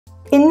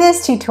In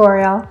this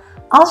tutorial,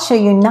 I'll show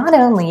you not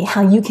only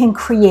how you can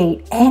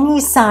create any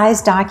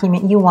size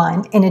document you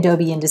want in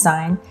Adobe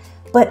InDesign,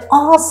 but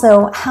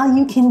also how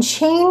you can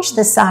change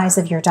the size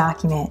of your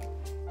document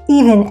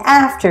even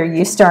after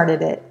you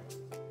started it.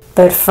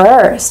 But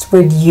first,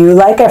 would you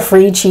like a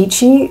free cheat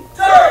sheet?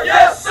 Sir,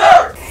 yes,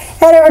 sir!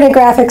 Head over to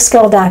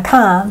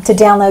grrrl to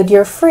download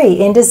your free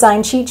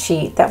InDesign cheat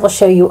sheet that will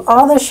show you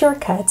all the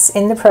shortcuts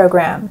in the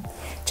program.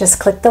 Just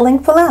click the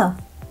link below.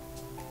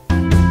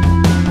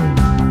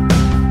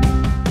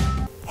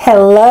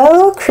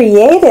 Hello,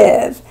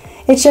 creative!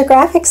 It's your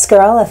graphics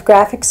girl of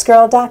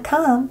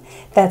grrrl.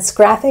 That's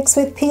graphics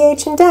with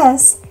PH and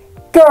S,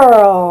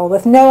 girl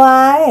with no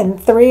I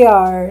and 3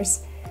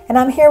 R's. And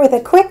I'm here with a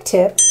quick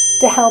tip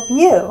to help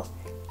you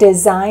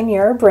design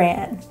your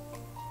brand.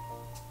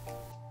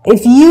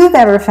 If you've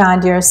ever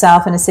found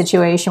yourself in a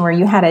situation where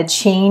you had to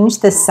change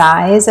the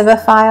size of a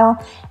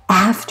file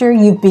after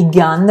you've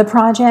begun the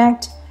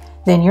project,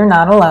 then you're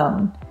not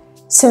alone.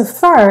 So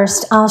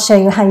first, I'll show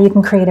you how you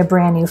can create a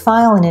brand new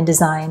file in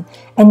InDesign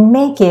and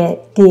make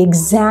it the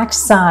exact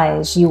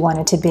size you want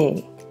it to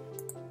be.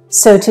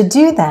 So to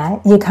do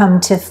that, you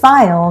come to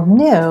File,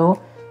 New,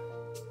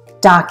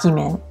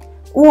 Document,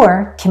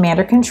 or Command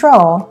or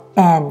Control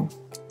N.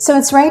 So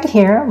it's right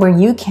here where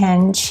you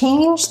can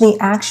change the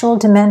actual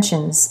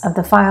dimensions of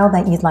the file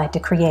that you'd like to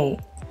create.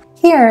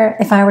 Here,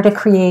 if I were to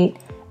create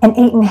an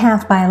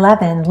 8.5 by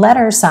 11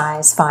 letter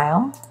size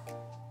file,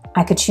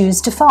 I could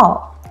choose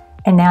Default.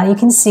 And now you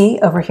can see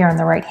over here in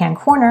the right-hand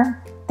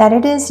corner that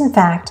it is in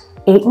fact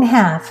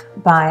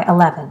 8.5 by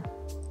 11.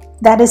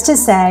 That is to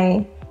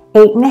say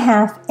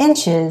 8.5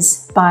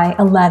 inches by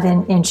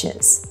 11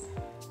 inches.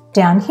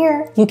 Down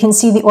here you can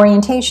see the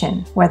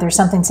orientation, whether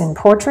something's in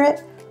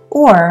portrait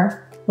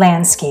or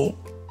landscape.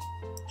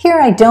 Here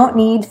I don't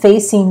need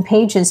facing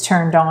pages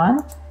turned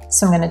on,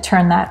 so I'm going to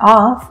turn that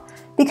off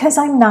because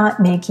I'm not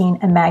making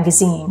a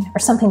magazine or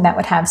something that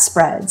would have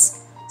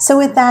spreads. So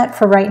with that,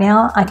 for right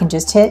now, I can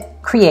just hit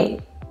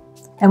Create.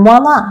 And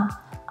voila,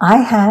 I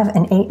have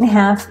an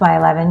 8.5 by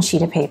 11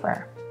 sheet of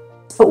paper.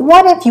 But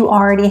what if you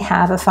already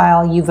have a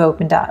file you've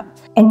opened up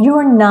and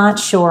you're not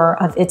sure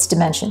of its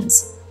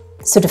dimensions?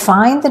 So to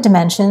find the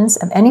dimensions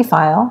of any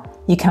file,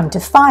 you come to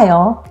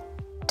File,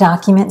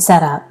 Document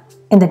Setup.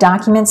 In the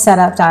Document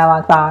Setup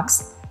dialog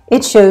box,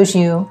 it shows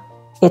you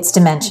its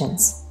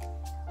dimensions.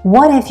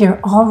 What if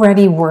you're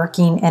already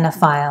working in a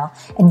file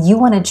and you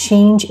want to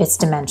change its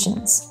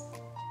dimensions?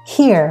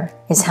 Here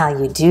is how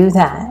you do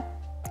that.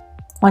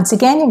 Once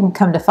again, you can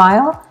come to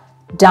File,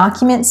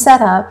 Document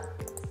Setup,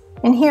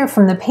 and here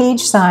from the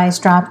Page Size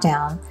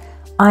drop-down,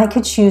 I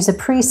could choose a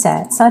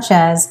preset such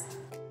as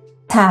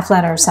half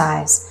letter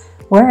size,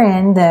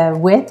 wherein the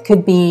width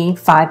could be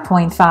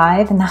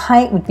 5.5 and the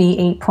height would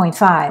be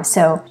 8.5.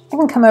 So I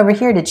can come over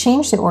here to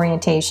change the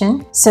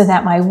orientation so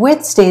that my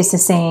width stays the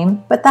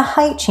same, but the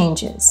height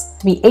changes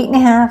to be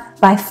 8.5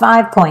 by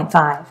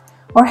 5.5,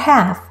 or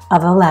half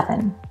of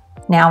 11.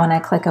 Now when I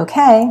click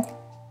OK,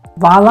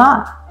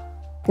 voila!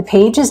 The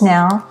page is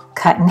now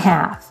cut in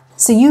half.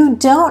 So you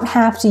don't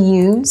have to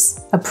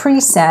use a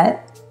preset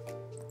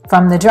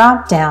from the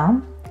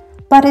drop-down,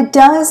 but it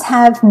does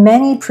have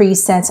many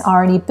presets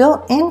already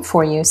built in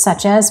for you,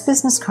 such as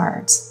business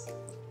cards.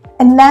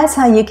 And that's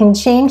how you can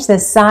change the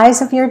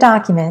size of your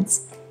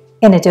documents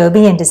in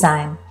Adobe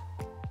InDesign.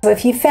 So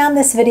if you found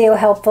this video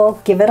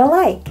helpful, give it a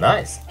like.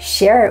 Nice.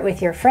 Share it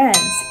with your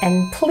friends,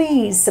 and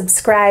please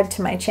subscribe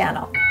to my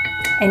channel.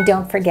 And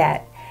don't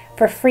forget,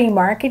 for free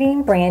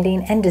marketing,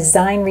 branding, and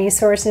design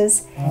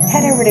resources,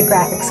 head over to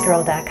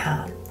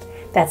graphicsgirl.com.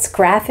 That's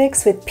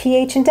graphics with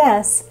PH and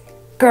S,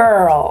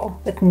 girl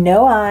with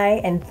no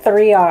I and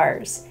 3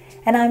 R's.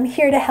 And I'm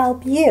here to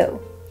help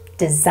you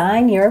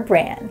design your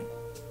brand.